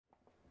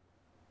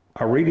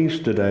Our readings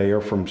today are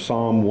from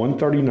Psalm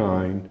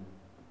 139,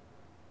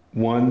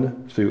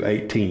 1 through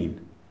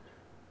 18.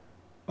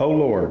 O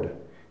Lord,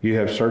 you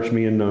have searched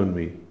me and known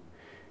me.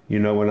 You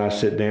know when I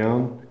sit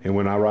down and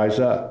when I rise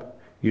up.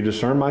 You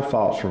discern my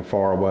thoughts from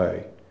far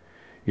away.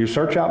 You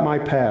search out my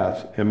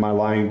path and my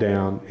lying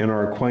down and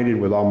are acquainted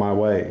with all my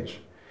ways.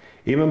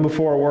 Even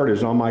before a word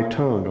is on my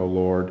tongue, O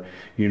Lord,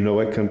 you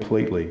know it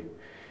completely.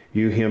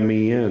 You hem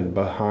me in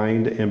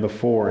behind and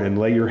before and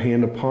lay your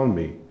hand upon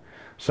me.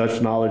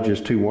 Such knowledge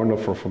is too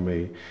wonderful for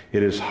me.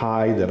 It is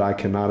high that I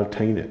cannot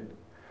attain it.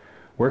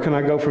 Where can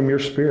I go from your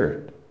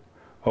spirit?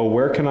 Oh,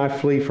 where can I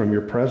flee from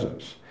your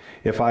presence?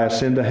 If I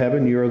ascend to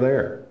heaven, you are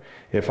there.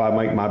 If I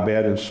make my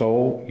bed in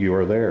Sheol, you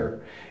are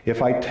there.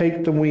 If I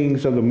take the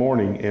wings of the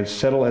morning and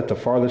settle at the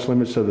farthest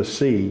limits of the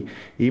sea,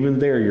 even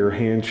there your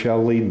hand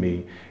shall lead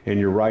me, and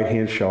your right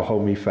hand shall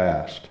hold me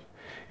fast.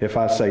 If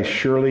I say,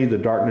 surely the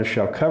darkness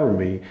shall cover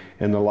me,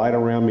 and the light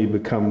around me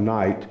become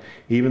night,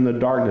 even the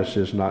darkness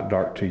is not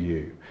dark to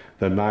you.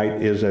 The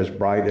night is as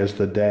bright as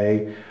the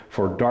day,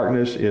 for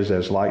darkness is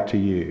as light to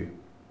you.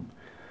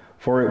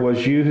 For it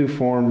was you who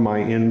formed my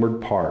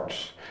inward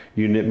parts.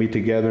 You knit me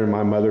together in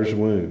my mother's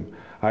womb.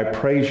 I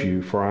praise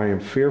you, for I am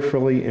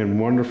fearfully and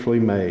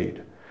wonderfully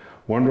made.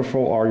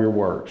 Wonderful are your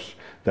works,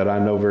 that I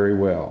know very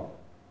well.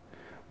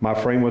 My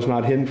frame was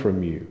not hidden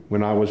from you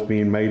when I was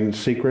being made in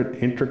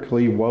secret,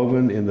 intricately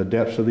woven in the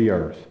depths of the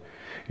earth.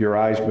 Your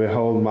eyes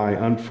behold my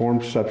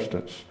unformed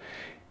substance.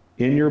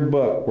 In your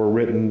book were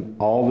written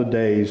all the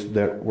days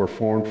that were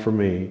formed for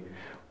me,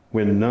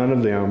 when none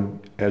of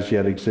them as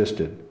yet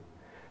existed.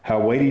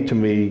 How weighty to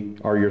me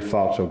are your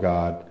thoughts, O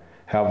God.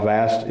 How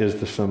vast is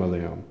the sum of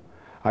them.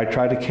 I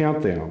try to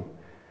count them.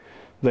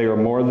 They are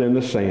more than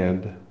the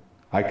sand.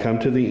 I come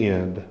to the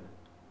end.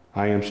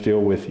 I am still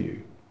with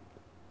you.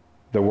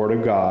 The word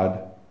of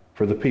God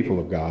for the people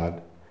of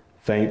God.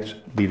 Thanks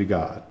be to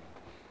God.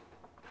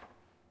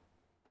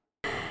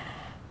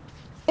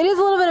 It is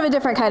a little bit of a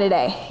different kind of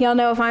day. Y'all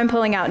know if I'm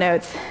pulling out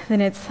notes, then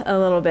it's a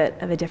little bit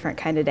of a different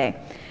kind of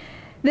day.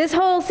 This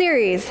whole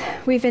series,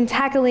 we've been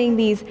tackling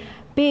these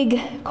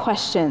big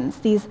questions,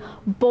 these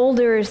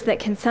boulders that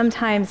can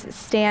sometimes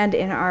stand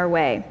in our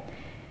way.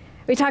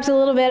 We talked a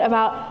little bit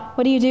about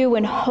what do you do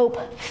when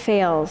hope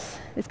fails,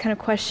 this kind of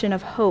question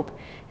of hope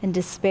and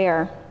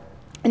despair.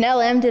 And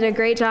LM did a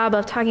great job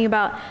of talking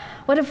about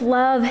what if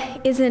love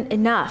isn't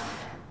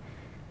enough?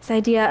 This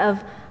idea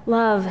of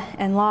love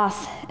and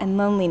loss and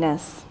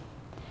loneliness.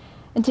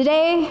 And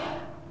today,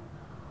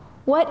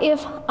 what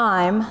if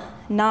I'm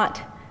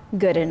not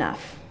good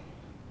enough?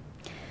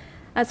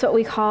 That's what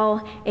we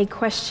call a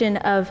question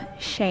of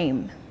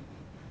shame.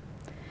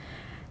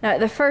 Now, at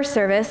the first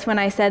service, when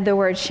I said the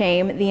word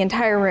shame, the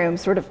entire room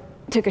sort of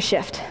took a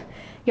shift.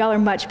 Y'all are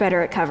much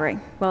better at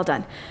covering. Well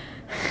done.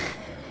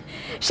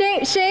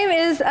 Shame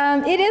is,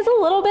 it is a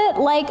little bit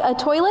like a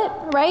toilet,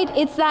 right?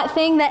 It's that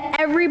thing that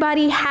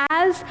everybody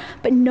has,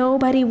 but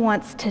nobody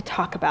wants to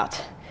talk about,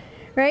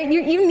 right?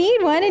 You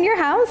need one in your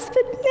house,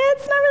 but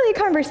it's not really a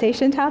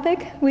conversation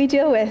topic we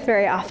deal with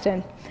very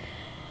often.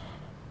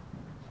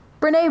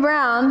 Brene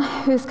Brown,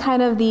 who's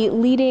kind of the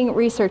leading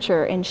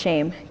researcher in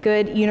shame,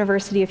 good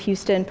University of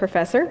Houston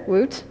professor,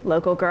 woot,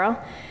 local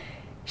girl,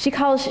 she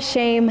calls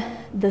shame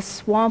the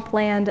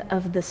swampland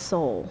of the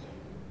soul.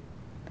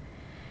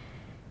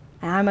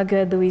 I'm a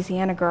good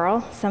Louisiana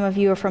girl. Some of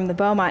you are from the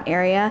Beaumont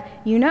area.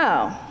 You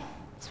know,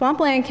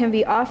 swampland can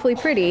be awfully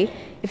pretty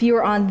if you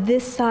are on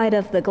this side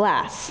of the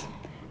glass,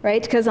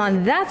 right? Because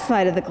on that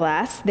side of the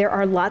glass, there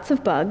are lots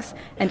of bugs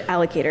and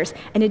alligators,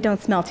 and it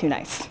don't smell too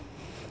nice.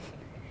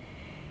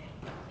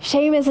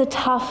 Shame is a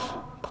tough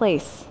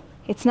place.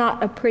 It's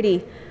not a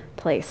pretty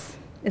place.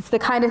 It's the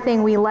kind of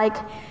thing we like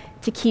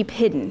to keep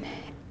hidden.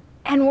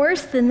 And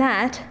worse than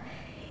that,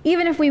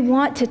 even if we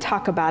want to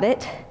talk about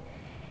it,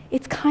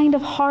 it's kind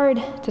of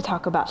hard to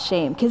talk about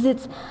shame because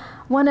it's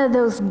one of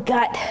those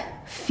gut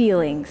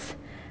feelings,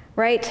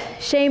 right?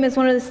 Shame is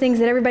one of those things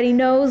that everybody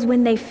knows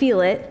when they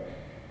feel it,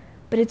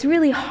 but it's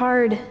really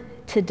hard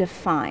to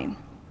define.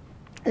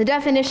 The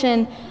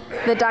definition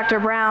that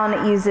Dr.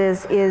 Brown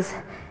uses is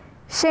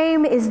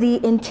shame is the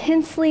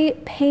intensely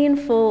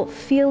painful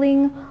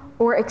feeling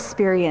or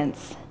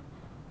experience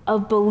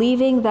of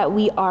believing that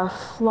we are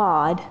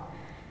flawed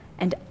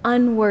and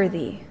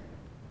unworthy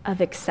of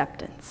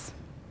acceptance.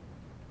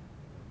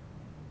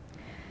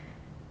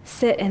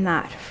 Sit in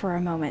that for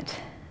a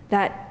moment.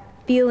 That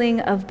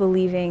feeling of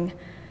believing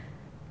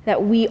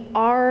that we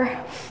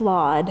are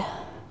flawed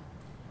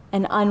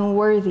and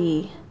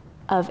unworthy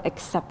of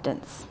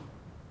acceptance.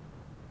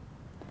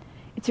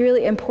 It's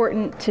really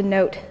important to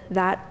note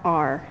that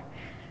are.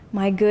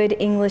 My good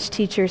English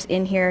teachers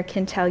in here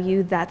can tell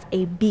you that's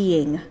a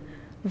being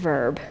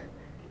verb,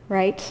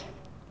 right?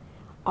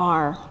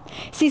 Are.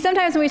 See,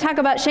 sometimes when we talk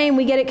about shame,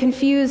 we get it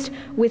confused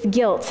with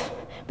guilt.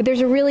 But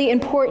there's a really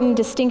important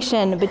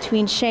distinction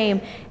between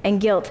shame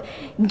and guilt.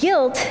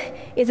 Guilt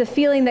is a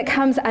feeling that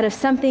comes out of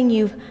something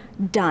you've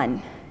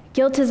done.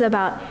 Guilt is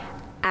about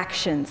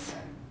actions.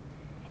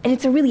 And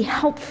it's a really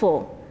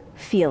helpful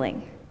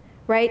feeling,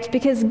 right?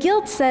 Because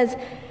guilt says,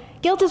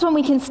 Guilt is when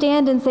we can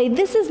stand and say,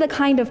 this is the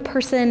kind of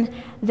person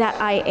that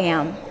I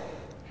am.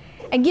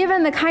 And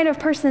given the kind of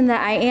person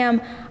that I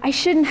am, I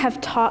shouldn't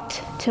have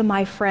talked to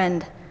my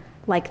friend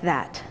like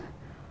that.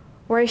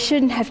 Or I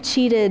shouldn't have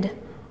cheated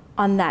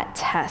on that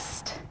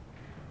test.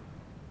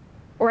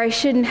 Or I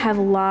shouldn't have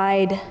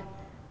lied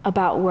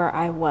about where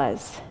I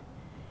was.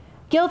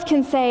 Guilt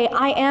can say,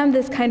 I am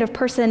this kind of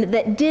person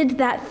that did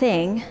that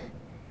thing,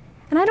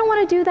 and I don't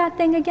want to do that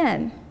thing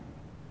again.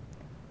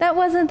 That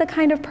wasn't the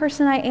kind of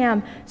person I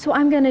am, so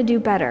I'm going to do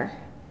better.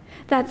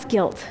 That's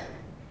guilt.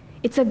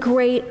 It's a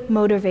great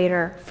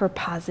motivator for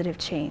positive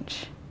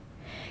change.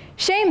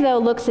 Shame, though,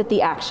 looks at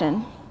the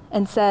action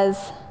and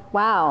says,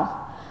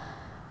 wow,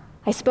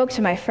 I spoke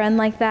to my friend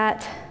like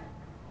that,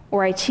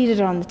 or I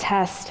cheated on the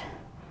test,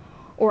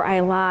 or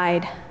I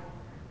lied.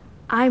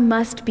 I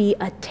must be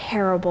a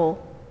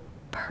terrible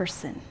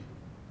person.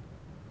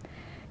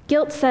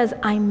 Guilt says,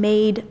 I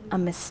made a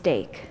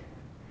mistake.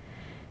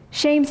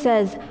 Shame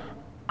says,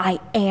 I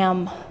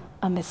am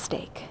a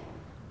mistake.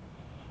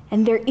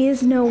 And there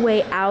is no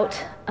way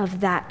out of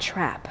that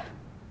trap.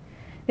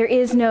 There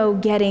is no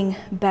getting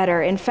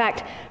better. In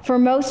fact, for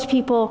most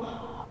people,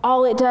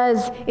 all it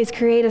does is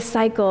create a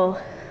cycle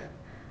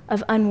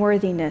of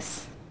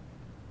unworthiness.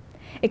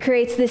 It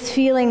creates this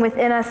feeling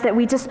within us that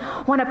we just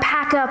want to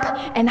pack up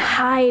and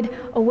hide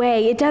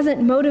away. It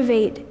doesn't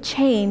motivate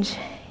change.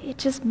 It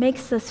just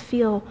makes us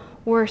feel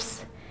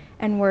worse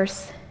and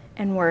worse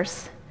and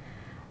worse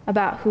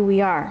about who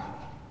we are.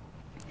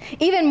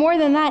 Even more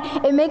than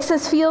that, it makes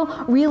us feel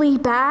really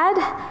bad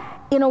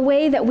in a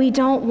way that we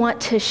don't want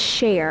to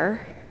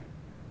share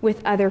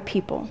with other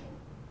people.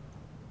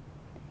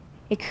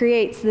 It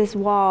creates this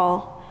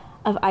wall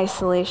of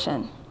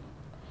isolation.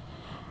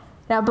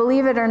 Now,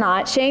 believe it or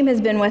not, shame has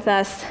been with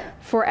us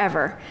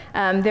forever.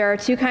 There are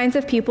two kinds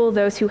of people,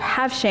 those who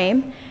have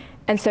shame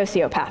and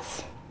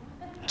sociopaths.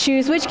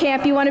 Choose which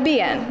camp you want to be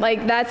in.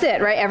 Like, that's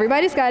it, right?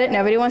 Everybody's got it.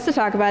 Nobody wants to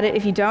talk about it.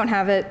 If you don't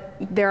have it,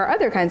 there are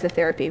other kinds of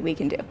therapy we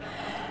can do.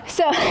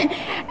 So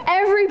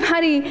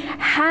everybody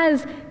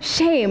has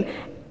shame.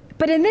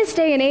 But in this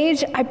day and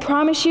age, I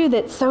promise you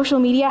that social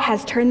media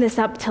has turned this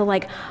up to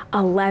like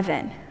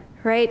 11,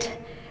 right?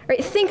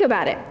 Think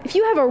about it. If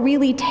you have a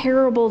really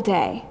terrible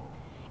day,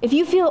 if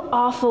you feel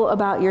awful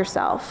about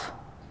yourself,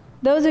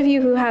 those of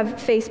you who have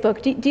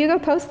Facebook, do you go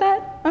post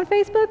that on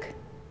Facebook?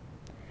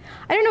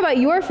 I don't know about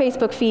your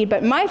Facebook feed,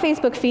 but my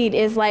Facebook feed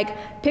is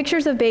like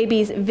pictures of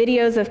babies,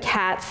 videos of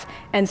cats,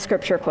 and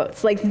scripture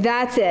quotes. Like,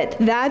 that's it.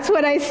 That's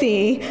what I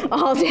see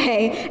all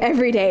day,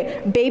 every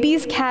day.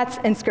 Babies, cats,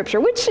 and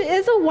scripture, which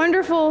is a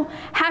wonderful,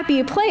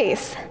 happy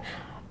place.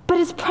 But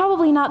it's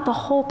probably not the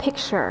whole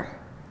picture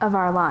of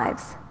our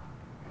lives.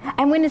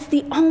 And when it's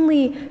the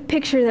only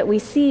picture that we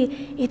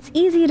see, it's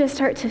easy to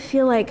start to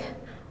feel like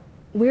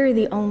we're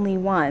the only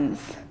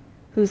ones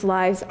whose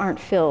lives aren't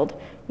filled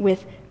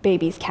with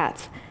babies,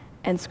 cats,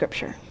 and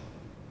scripture.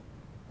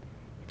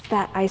 It's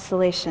that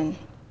isolation.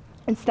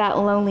 It's that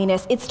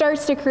loneliness. It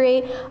starts to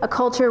create a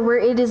culture where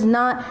it is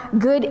not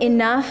good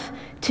enough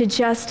to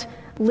just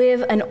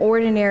live an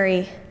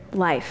ordinary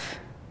life.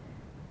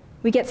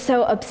 We get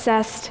so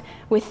obsessed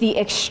with the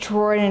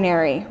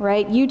extraordinary,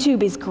 right?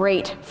 YouTube is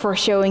great for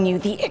showing you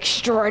the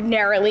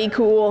extraordinarily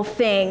cool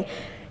thing.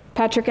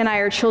 Patrick and I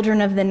are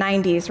children of the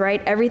 90s,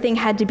 right? Everything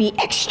had to be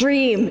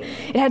extreme.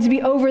 It had to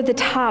be over the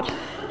top.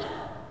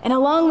 And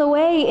along the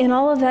way, in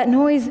all of that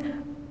noise,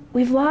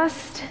 we've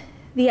lost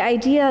the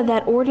idea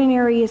that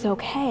ordinary is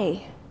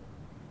okay.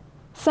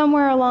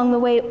 Somewhere along the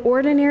way, the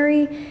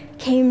ordinary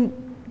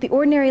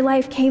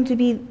life came to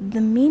be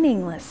the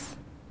meaningless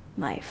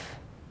life.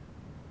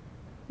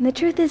 And the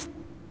truth is,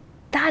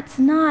 that's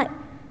not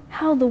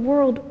how the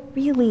world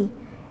really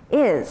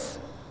is.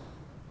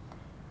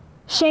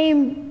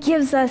 Shame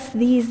gives us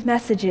these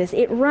messages.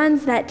 It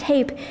runs that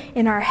tape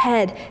in our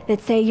head that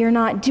say you're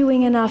not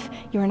doing enough,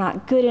 you're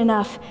not good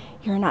enough,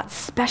 you're not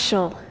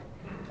special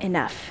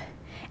enough.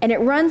 And it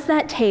runs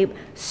that tape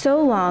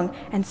so long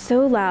and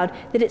so loud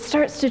that it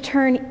starts to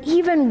turn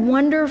even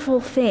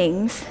wonderful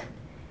things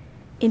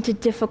into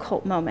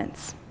difficult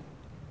moments.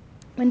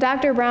 When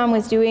Dr. Brown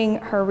was doing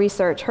her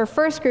research, her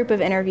first group of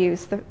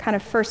interviews, the kind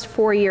of first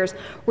 4 years,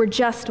 were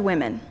just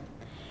women.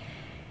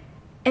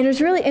 And it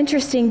was really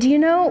interesting. Do you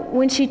know,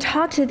 when she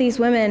talked to these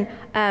women,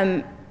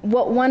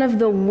 what one of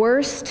the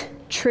worst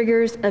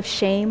triggers of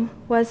shame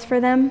was for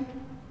them?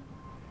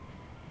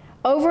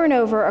 Over and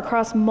over,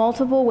 across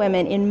multiple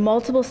women in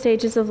multiple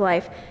stages of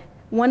life,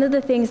 one of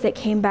the things that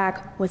came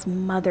back was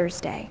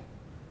Mother's Day.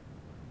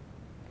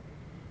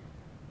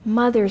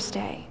 Mother's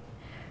Day.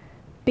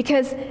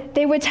 Because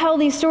they would tell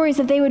these stories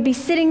that they would be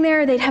sitting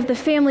there, they'd have the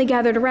family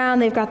gathered around,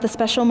 they've got the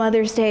special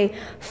Mother's Day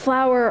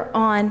flower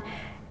on,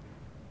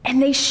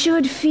 and they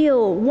should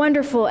feel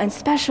wonderful and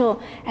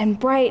special and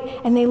bright,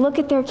 and they look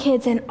at their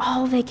kids and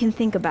all they can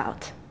think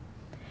about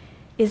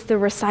is the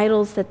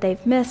recitals that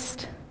they've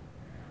missed,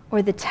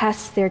 or the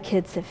tests their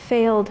kids have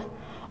failed,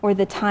 or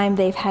the time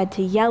they've had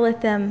to yell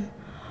at them,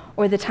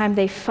 or the time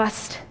they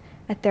fussed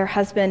at their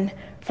husband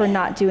for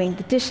not doing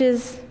the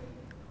dishes,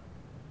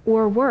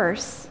 or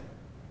worse,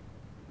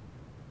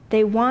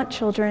 They want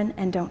children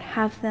and don't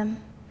have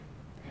them.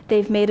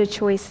 They've made a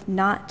choice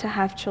not to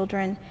have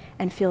children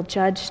and feel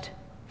judged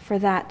for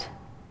that.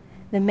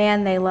 The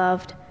man they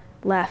loved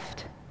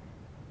left.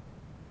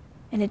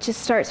 And it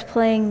just starts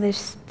playing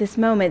this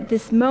moment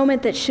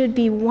that should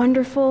be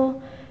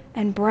wonderful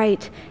and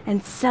bright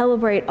and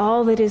celebrate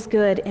all that is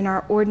good in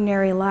our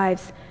ordinary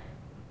lives,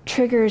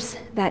 triggers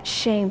that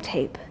shame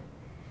tape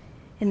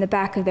in the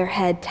back of their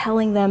head,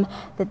 telling them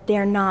that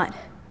they're not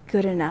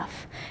good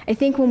enough. I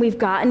think when we've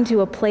gotten to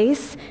a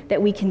place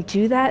that we can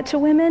do that to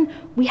women,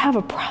 we have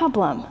a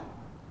problem,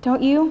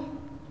 don't you?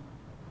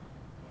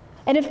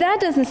 And if that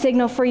doesn't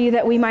signal for you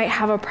that we might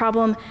have a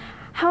problem,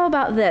 how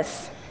about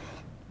this?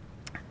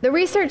 The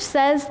research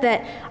says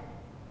that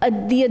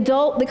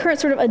the current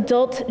sort of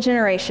adult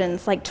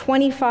generations, like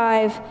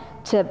 25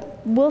 to,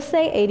 we'll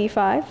say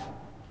 85,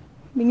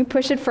 we can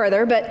push it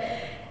further, but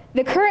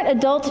the current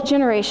adult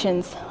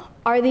generations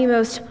are the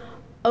most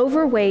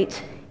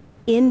overweight,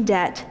 in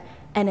debt,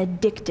 and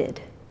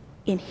addicted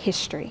in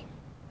history.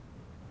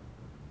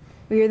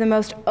 We are the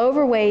most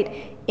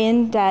overweight,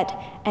 in debt,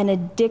 and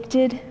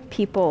addicted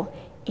people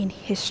in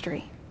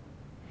history.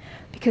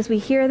 Because we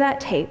hear that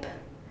tape,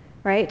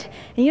 right?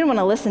 And you don't want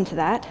to listen to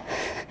that.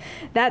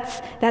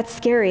 That's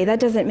scary. That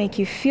doesn't make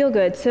you feel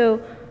good.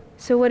 So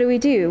what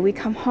do? We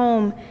come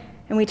home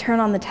and we turn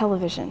on the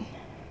television.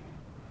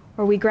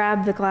 Or we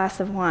grab the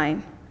glass of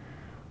wine.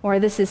 Or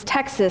this is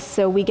Texas,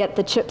 so we get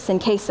the chips and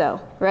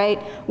queso,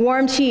 right?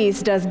 Warm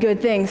cheese does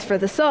good things for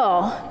the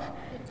soul.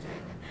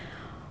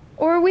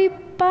 Or we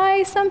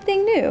buy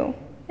something new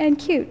and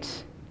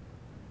cute.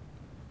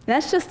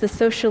 That's just the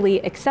socially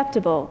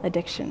acceptable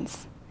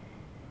addictions.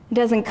 It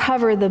doesn't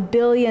cover the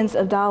billions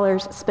of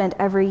dollars spent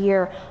every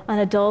year on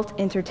adult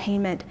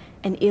entertainment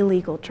and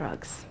illegal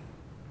drugs.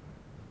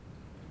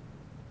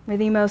 We're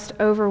the most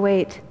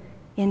overweight,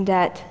 in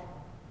debt,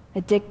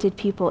 addicted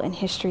people in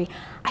history.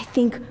 I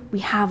think we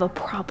have a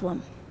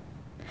problem.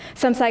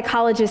 Some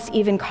psychologists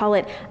even call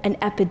it an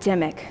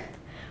epidemic.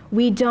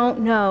 We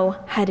don't know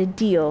how to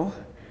deal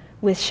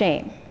with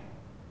shame.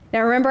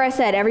 Now remember I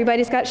said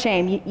everybody's got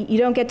shame. You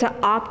don't get to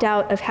opt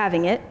out of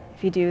having it.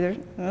 If you do, there's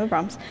no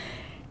problems.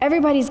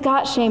 Everybody's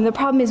got shame. The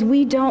problem is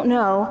we don't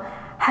know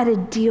how to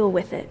deal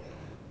with it.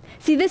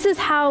 See, this is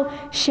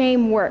how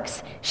shame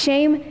works.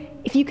 Shame,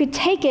 if you could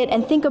take it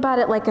and think about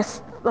it like a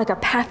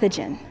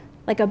pathogen,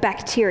 like a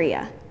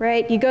bacteria,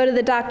 right? You go to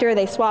the doctor,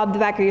 they swab the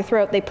back of your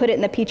throat, they put it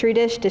in the petri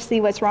dish to see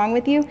what's wrong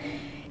with you.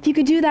 If you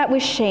could do that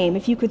with shame,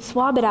 if you could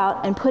swab it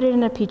out and put it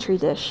in a petri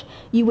dish,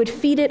 you would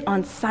feed it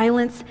on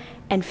silence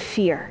and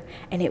fear,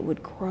 and it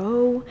would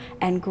grow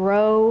and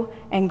grow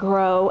and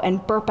grow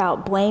and burp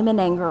out blame and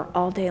anger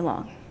all day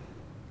long.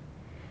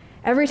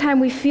 Every time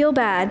we feel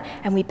bad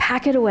and we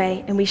pack it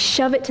away and we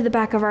shove it to the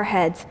back of our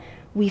heads,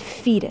 we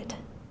feed it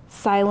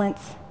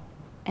silence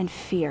and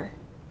fear,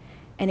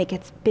 and it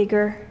gets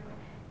bigger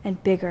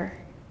and bigger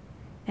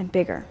and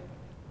bigger.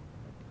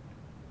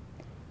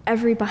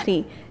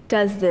 Everybody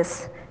does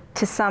this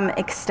to some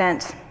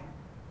extent.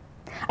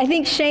 I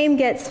think shame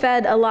gets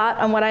fed a lot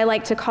on what I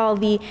like to call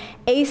the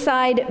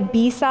A-side,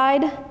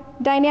 B-side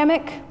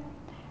dynamic,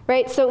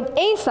 right? So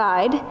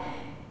A-side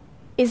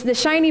is the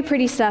shiny,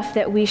 pretty stuff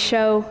that we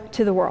show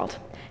to the world.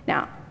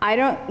 Now,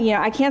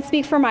 I can't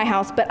speak for my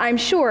house, but I'm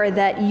sure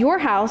that your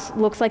house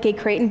looks like a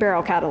Crate and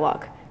Barrel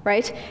catalog,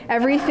 right?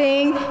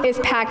 Everything is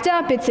packed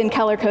up, it's in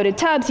color-coded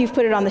tubs, you've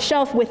put it on the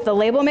shelf with the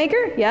label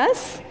maker,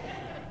 yes?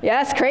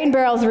 Yes, Crate and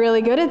Barrel's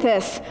really good at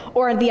this.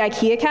 Or the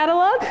IKEA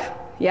catalog,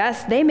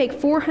 yes, they make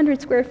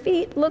 400 square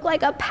feet look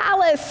like a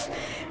palace.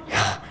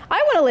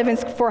 I want to live in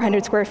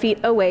 400 square feet.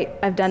 Oh wait,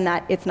 I've done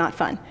that, it's not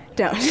fun.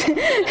 Don't.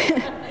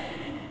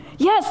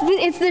 Yes,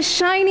 it's the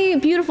shiny,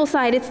 beautiful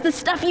side. It's the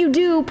stuff you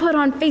do put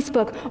on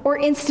Facebook or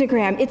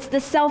Instagram. It's the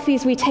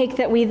selfies we take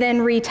that we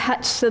then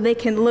retouch so they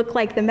can look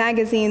like the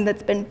magazine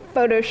that's been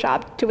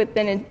photoshopped to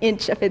within an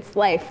inch of its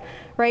life,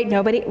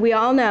 right? We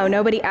all know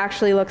nobody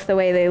actually looks the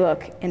way they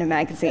look in a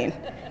magazine.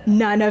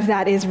 None of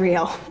that is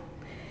real.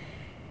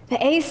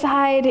 The A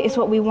side is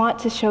what we want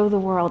to show the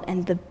world,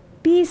 and the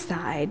B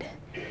side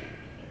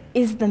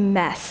is the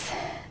mess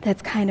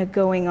that's kind of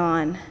going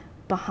on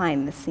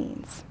behind the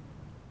scenes.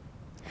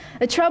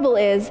 The trouble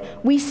is,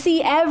 we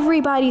see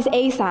everybody's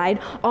A-side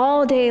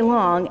all day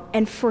long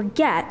and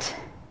forget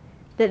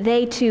that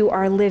they too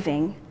are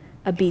living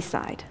a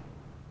B-side.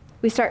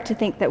 We start to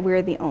think that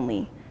we're the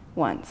only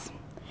ones.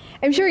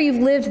 I'm sure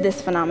you've lived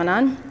this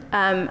phenomenon.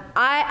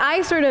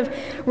 I sort of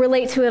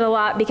relate to it a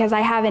lot because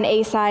I have an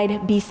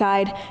A-side,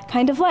 B-side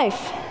kind of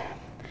life.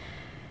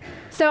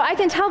 So I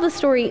can tell the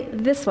story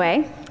this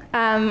way.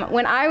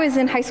 When I was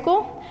in high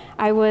school,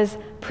 I was a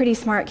pretty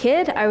smart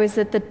kid. I was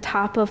at the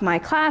top of my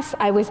class.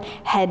 I was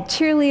head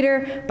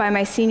cheerleader. By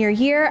my senior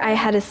year, I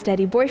had a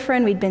steady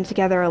boyfriend. We'd been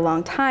together a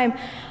long time.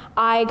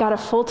 I got a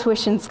full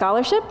tuition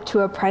scholarship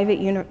to a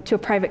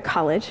private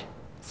college.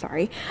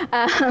 Sorry.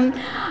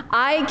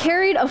 I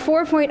carried a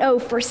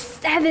 4.0 for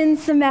 7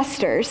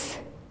 semesters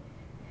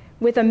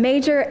with a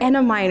major and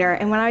a minor.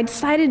 And when I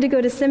decided to go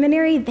to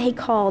seminary, they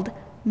called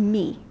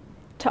me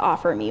to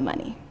offer me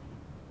money.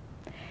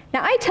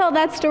 Now, I tell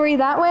that story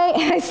that way,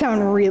 and I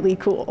sound really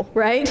cool,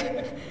 right?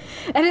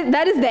 And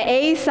that is the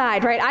A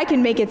side, right? I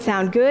can make it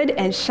sound good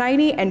and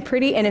shiny and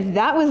pretty, and if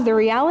that was the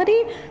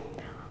reality,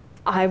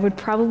 I would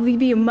probably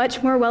be a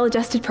much more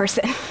well-adjusted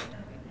person.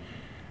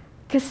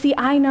 Because, see,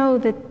 I know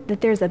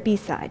that there's a B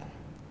side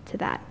to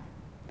that.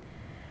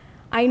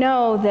 I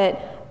know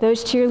that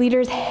those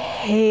cheerleaders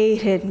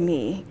hated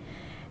me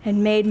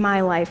and made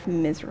my life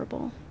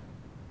miserable.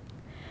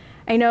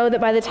 I know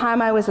that by the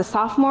time I was a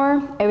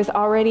sophomore, I was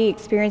already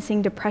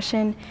experiencing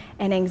depression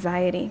and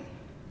anxiety.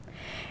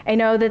 I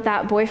know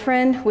that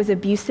boyfriend was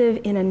abusive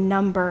in a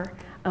number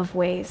of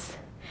ways.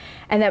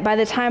 And that by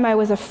the time I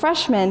was a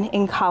freshman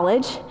in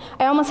college,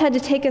 I almost had to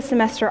take a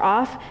semester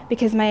off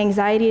because my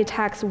anxiety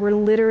attacks were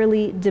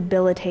literally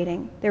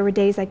debilitating. There were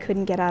days I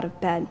couldn't get out of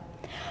bed.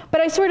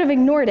 But I sort of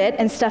ignored it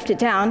and stuffed it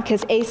down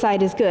because A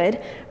side is good,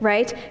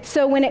 right?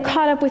 So when it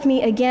caught up with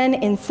me again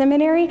in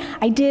seminary,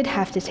 I did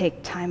have to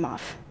take time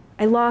off.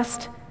 I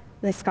lost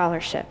the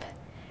scholarship.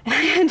 And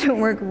I had to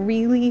work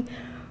really,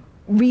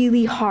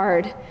 really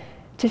hard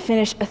to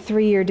finish a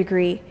 3-year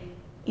degree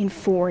in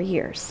 4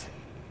 years.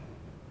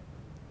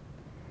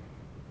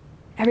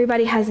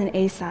 Everybody has an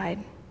A side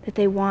that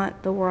they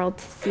want the world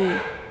to see.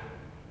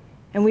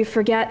 And we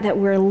forget that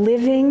we're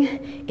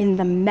living in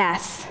the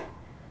mess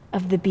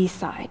of the B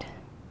side.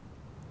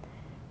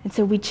 And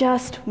so we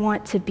just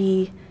want to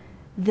be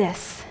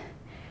this.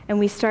 And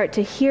we start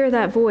to hear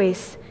that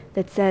voice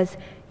that says,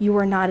 you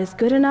are not as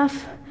good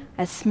enough,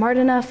 as smart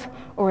enough,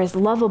 or as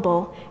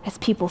lovable as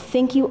people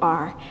think you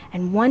are.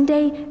 And one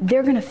day,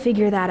 they're going to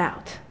figure that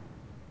out.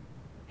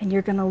 And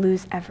you're going to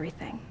lose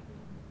everything.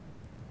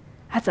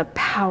 That's a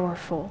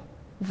powerful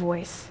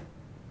voice.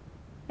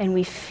 And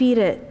we feed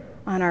it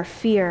on our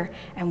fear,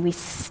 and we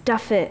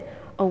stuff it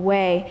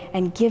away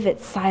and give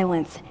it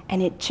silence,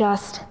 and it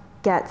just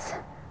gets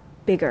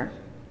bigger.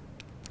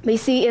 But you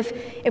see,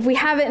 if we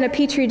have it in a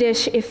petri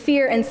dish, if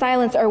fear and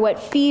silence are what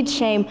feeds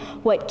shame,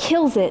 what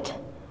kills it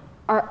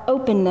are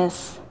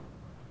openness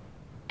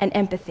and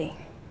empathy.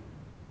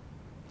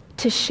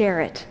 To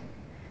share it,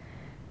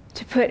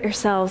 to put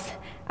yourselves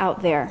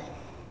out there.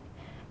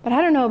 But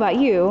I don't know about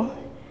you,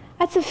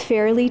 that's a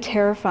fairly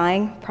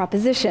terrifying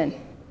proposition.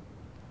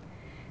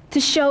 To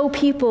show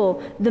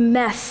people the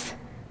mess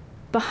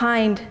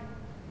behind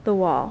the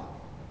wall.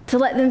 To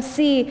let them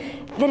see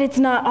that it's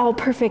not all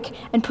perfect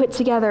and put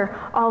together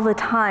all the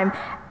time.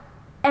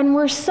 And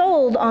we're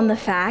sold on the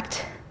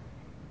fact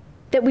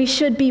that we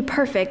should be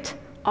perfect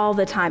all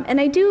the time.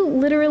 And I do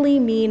literally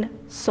mean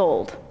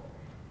sold,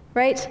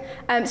 right?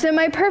 So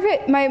my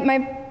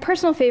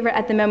personal favorite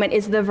at the moment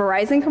is the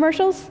Verizon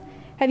commercials.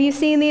 Have you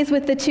seen these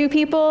with the two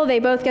people? They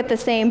both get the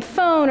same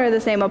phone or the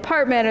same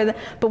apartment,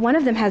 but one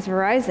of them has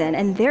Verizon,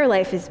 and their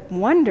life is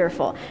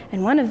wonderful,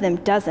 and one of them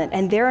doesn't,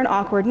 and they're an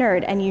awkward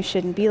nerd, and you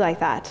shouldn't be like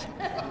that.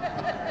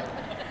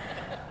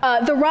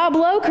 The Rob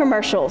Lowe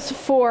commercials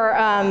for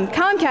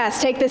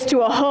Comcast take this to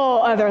a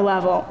whole other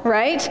level,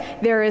 right?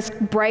 There is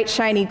bright,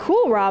 shiny,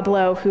 cool Rob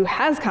Lowe who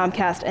has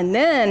Comcast, and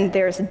then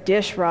there's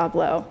Dish Rob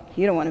Lowe.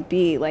 You don't want to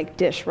be like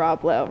Dish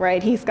Rob Lowe,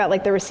 right? He's got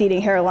like the receding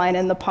hairline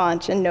and the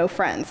paunch and no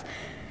friends.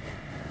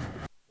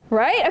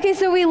 Right? Okay,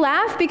 so we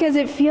laugh because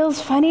it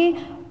feels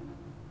funny,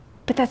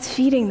 but that's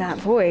feeding that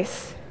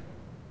voice,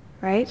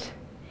 right?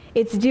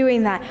 It's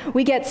doing that.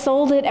 We get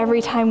sold it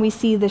every time we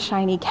see the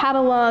shiny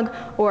catalog,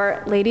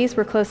 or ladies,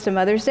 we're close to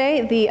Mother's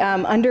Day, the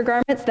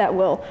undergarments that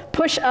will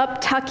push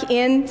up, tuck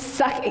in,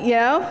 suck,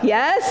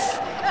 yes,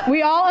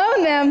 we all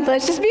own them.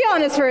 Let's just be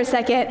honest for a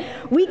second.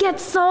 We get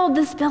sold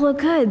this bill of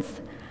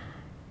goods,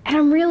 and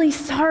I'm really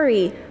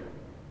sorry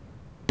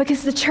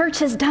because the church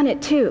has done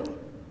it too.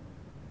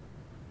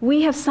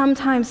 We have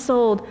sometimes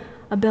sold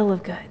a bill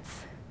of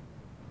goods.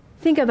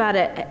 Think about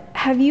it.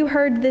 Have you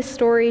heard this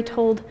story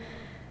told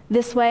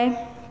this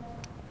way?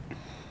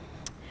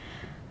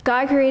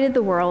 God created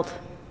the world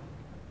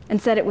and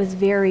said it was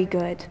very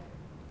good.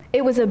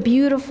 It was a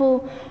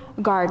beautiful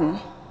garden.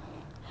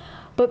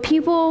 But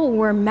people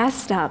were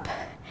messed up,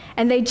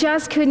 and they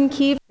just couldn't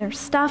keep their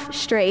stuff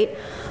straight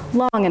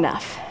long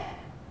enough.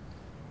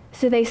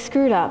 So they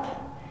screwed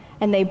up,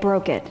 and they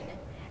broke it.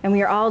 And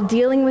we are all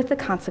dealing with the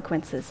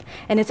consequences.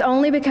 And it's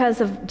only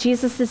because of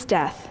Jesus'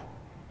 death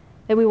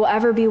that we will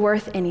ever be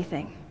worth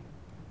anything.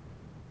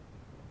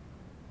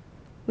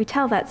 We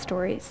tell that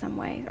story some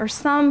way, or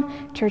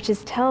some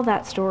churches tell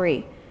that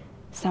story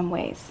some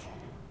ways.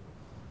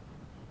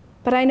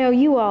 But I know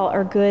you all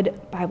are good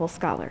Bible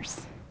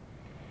scholars.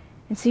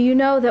 And so you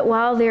know that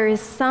while there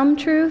is some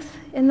truth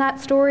in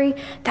that story,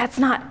 that's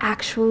not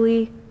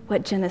actually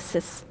what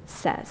Genesis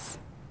says.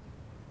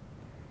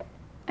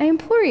 I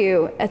implore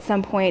you at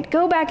some point,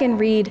 go back and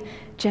read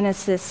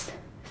Genesis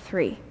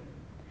 3.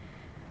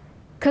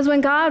 Because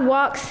when God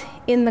walks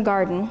in the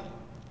garden,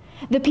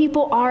 the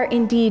people are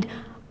indeed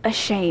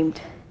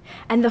ashamed.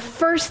 And the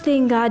first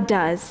thing God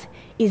does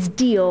is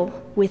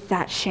deal with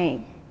that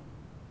shame.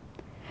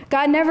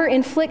 God never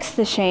inflicts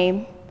the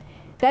shame.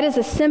 That is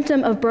a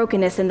symptom of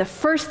brokenness. And the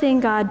first thing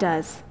God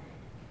does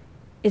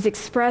is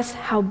express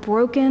how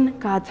broken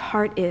God's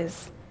heart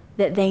is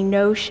that they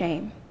know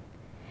shame.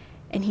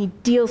 and he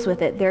deals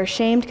with it. They're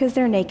ashamed because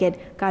they're naked.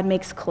 God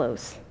makes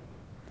clothes.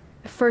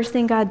 The first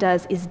thing God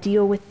does is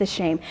deal with the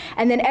shame.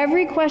 And then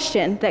every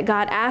question that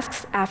God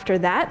asks after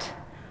that,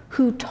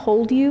 who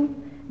told you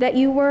that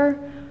you were?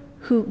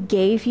 Who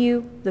gave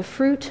you the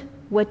fruit?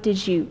 What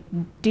did you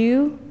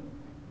do?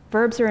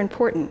 Verbs are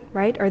important,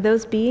 right? Are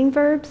those being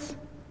verbs?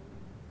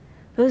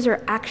 Those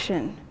are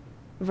action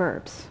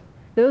verbs.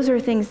 Those are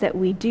things that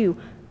we do.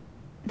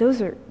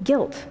 Those are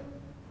guilt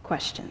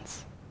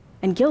questions.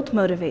 And guilt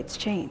motivates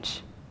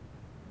change.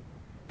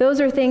 Those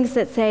are things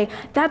that say,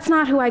 that's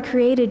not who I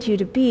created you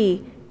to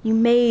be. You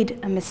made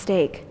a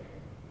mistake.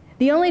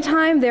 The only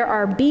time there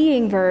are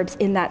being verbs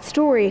in that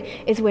story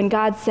is when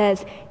God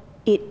says,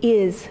 it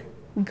is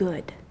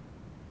good.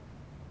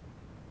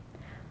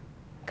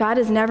 God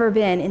has never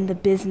been in the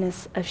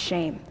business of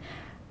shame.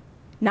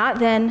 Not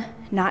then,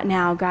 not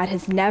now. God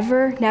has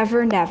never,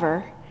 never,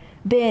 never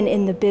been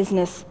in the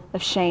business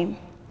of shame.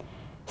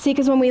 See,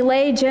 because when we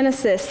lay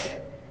Genesis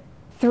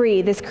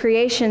 3, this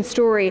creation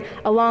story,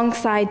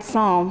 alongside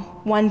Psalm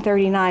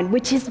 139,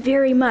 which is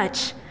very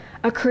much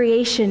a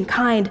creation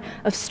kind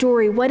of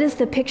story, what is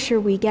the picture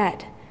we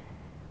get?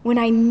 When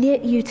I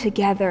knit you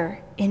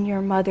together in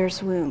your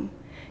mother's womb,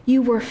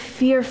 you were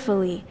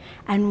fearfully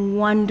and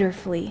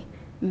wonderfully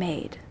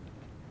made.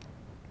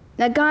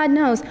 Now, God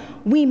knows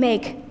we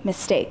make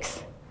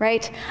mistakes,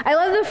 right? I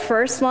love the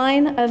first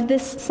line of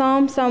this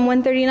psalm, Psalm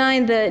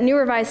 139. The New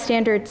Revised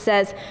Standard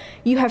says,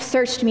 you have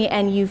searched me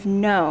and you've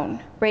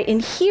known, right? In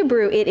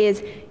Hebrew, it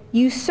is,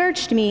 you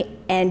searched me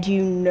and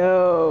you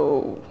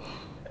know.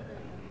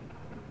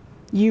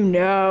 You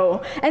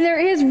know. And there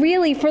is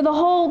really, for the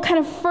whole kind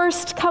of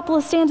first couple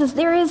of stanzas,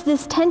 there is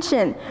this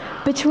tension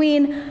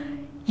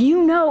between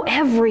you know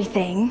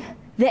everything,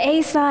 the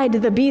A side,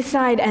 the B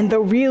side, and the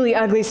really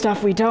ugly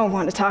stuff we don't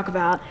want to talk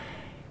about.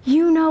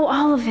 You know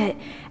all of it.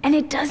 And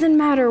it doesn't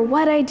matter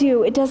what I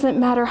do. It doesn't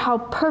matter how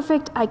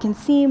perfect I can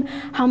seem,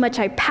 how much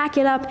I pack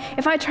it up.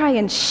 If I try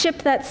and ship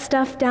that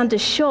stuff down to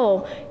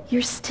Sheol,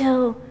 you're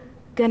still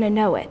gonna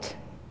know it.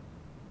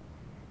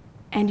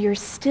 And you're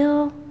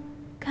still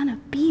gonna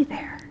be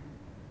there.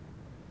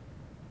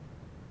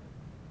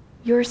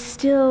 You're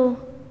still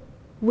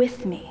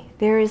with me.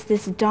 There is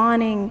this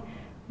dawning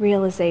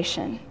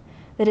realization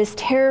that as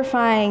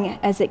terrifying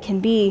as it can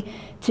be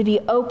to be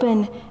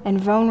open and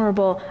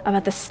vulnerable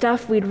about the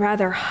stuff we'd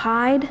rather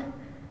hide,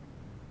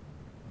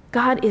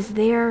 God is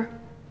there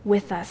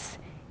with us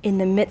in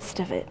the midst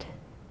of it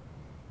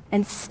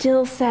and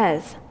still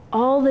says,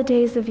 all the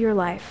days of your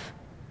life,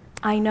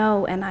 I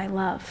know and I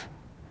love.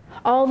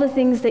 All the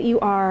things that you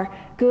are,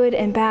 good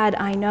and bad,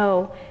 I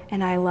know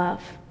and I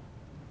love.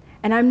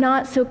 And I'm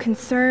not so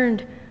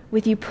concerned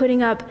with you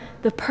putting up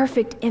the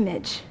perfect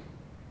image.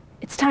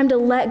 It's time to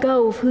let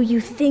go of who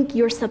you think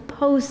you're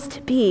supposed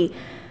to be.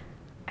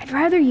 I'd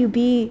rather you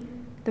be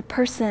the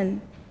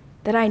person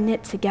that I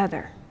knit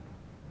together.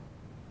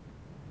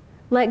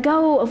 Let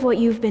go of what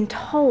you've been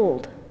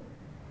told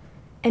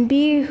and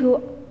be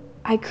who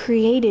I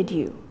created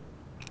you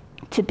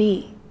to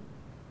be.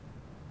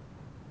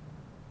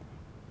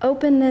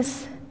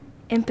 Openness,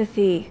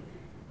 empathy.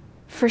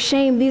 For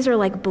shame, these are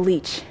like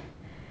bleach.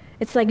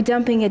 It's like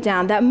dumping it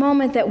down. That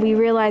moment that we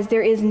realize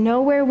there is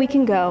nowhere we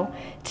can go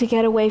to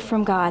get away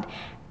from God,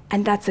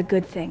 and that's a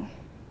good thing.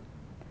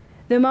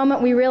 The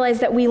moment we realize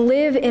that we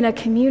live in a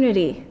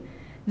community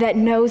that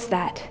knows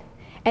that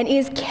and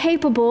is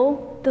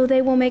capable, though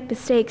they will make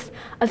mistakes,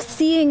 of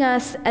seeing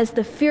us as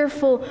the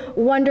fearful,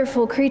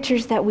 wonderful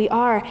creatures that we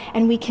are,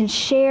 and we can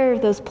share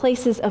those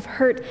places of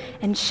hurt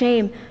and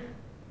shame.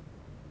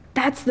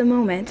 That's the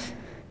moment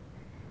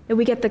that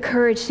we get the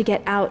courage to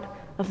get out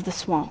of the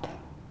swamp.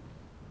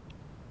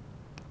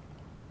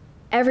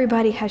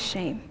 Everybody has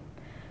shame.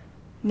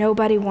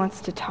 Nobody wants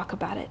to talk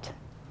about it.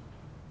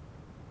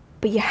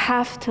 But you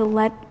have to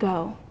let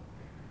go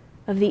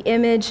of the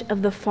image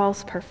of the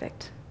false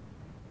perfect.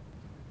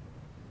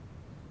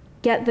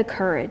 Get the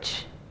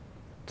courage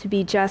to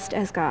be just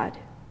as God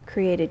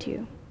created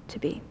you to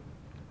be.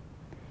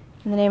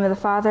 In the name of the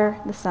Father,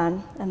 the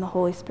Son, and the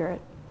Holy Spirit.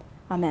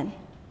 Amen.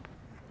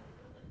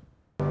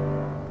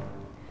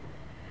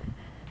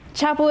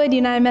 Chapelwood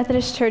United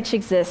Methodist Church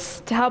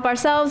exists to help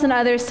ourselves and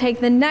others take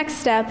the next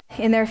step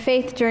in their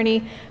faith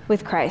journey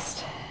with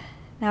Christ.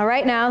 Now,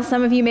 right now,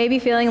 some of you may be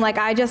feeling like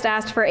I just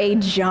asked for a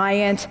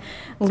giant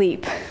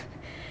leap.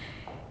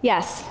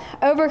 Yes,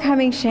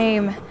 overcoming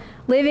shame,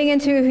 living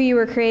into who you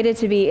were created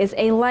to be, is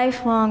a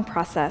lifelong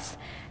process.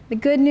 The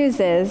good news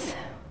is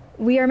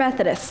we are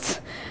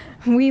Methodists.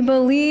 We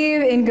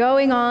believe in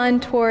going on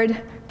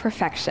toward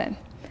perfection.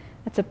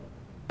 That's a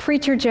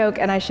preacher joke,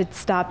 and I should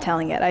stop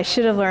telling it. I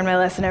should have learned my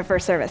lesson at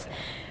first service.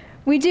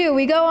 We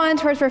go on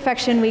towards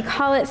perfection, we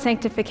call it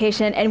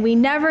sanctification, and we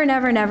never,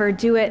 never, never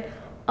do it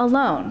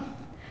alone.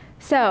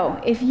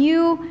 So if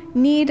you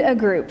need a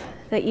group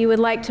that you would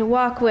like to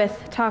walk with,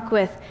 talk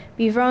with,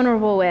 be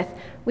vulnerable with,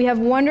 we have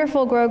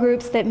wonderful grow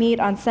groups that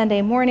meet on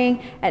Sunday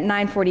morning at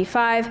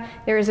 9:45.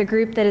 There is a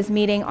group that is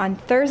meeting on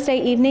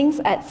Thursday evenings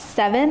at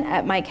 7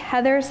 at Mike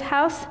Heather's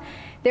house.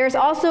 There's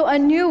also a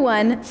new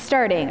one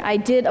starting. I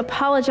did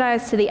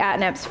apologize to the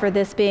Atneps for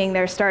this being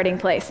their starting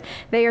place.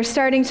 They are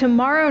starting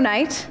tomorrow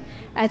night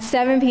at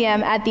 7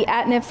 p.m. at the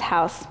Atneps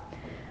house.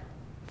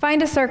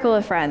 Find a circle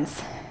of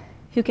friends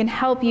who can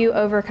help you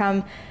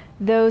overcome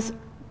those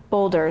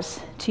boulders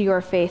to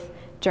your faith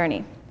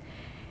journey.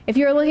 If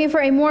you're looking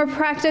for a more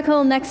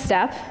practical next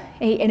step,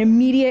 an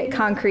immediate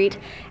concrete,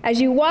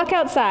 as you walk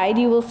outside,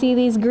 you will see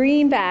these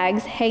green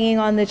bags hanging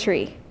on the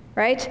tree,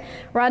 right?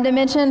 Rhonda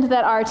mentioned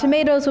that our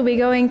tomatoes will be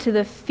going to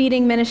the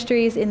feeding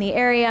ministries in the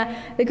area.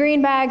 The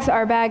green bags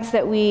are bags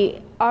that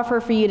we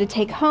offer for you to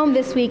take home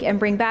this week and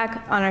bring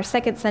back on our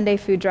second Sunday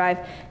food drive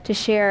to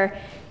share,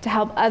 to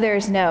help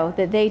others know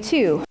that they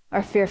too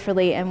are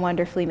fearfully and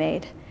wonderfully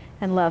made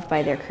and loved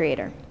by their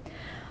Creator.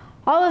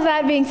 All of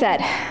that being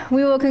said,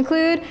 we will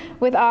conclude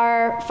with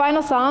our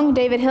final song.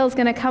 David Hill's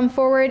going to come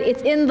forward.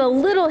 It's in the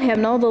little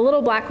hymnal, the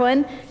little black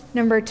one,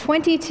 number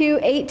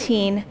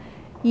 2218,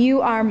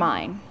 You Are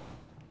Mine.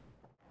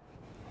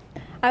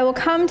 I will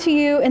come to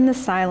you in the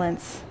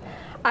silence.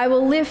 I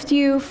will lift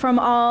you from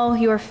all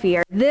your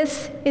fear.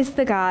 This is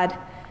the God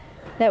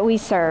that we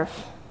serve.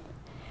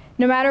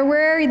 No matter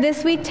where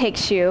this week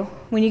takes you,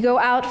 when you go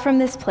out from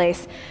this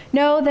place,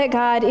 know that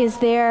God is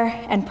there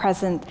and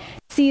present,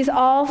 sees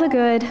all the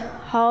good,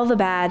 all the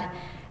bad,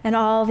 and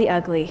all the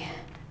ugly,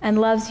 and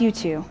loves you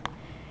too.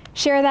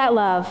 Share that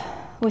love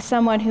with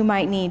someone who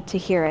might need to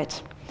hear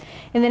it.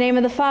 In the name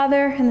of the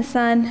Father, and the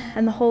Son,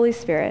 and the Holy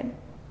Spirit,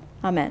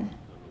 amen.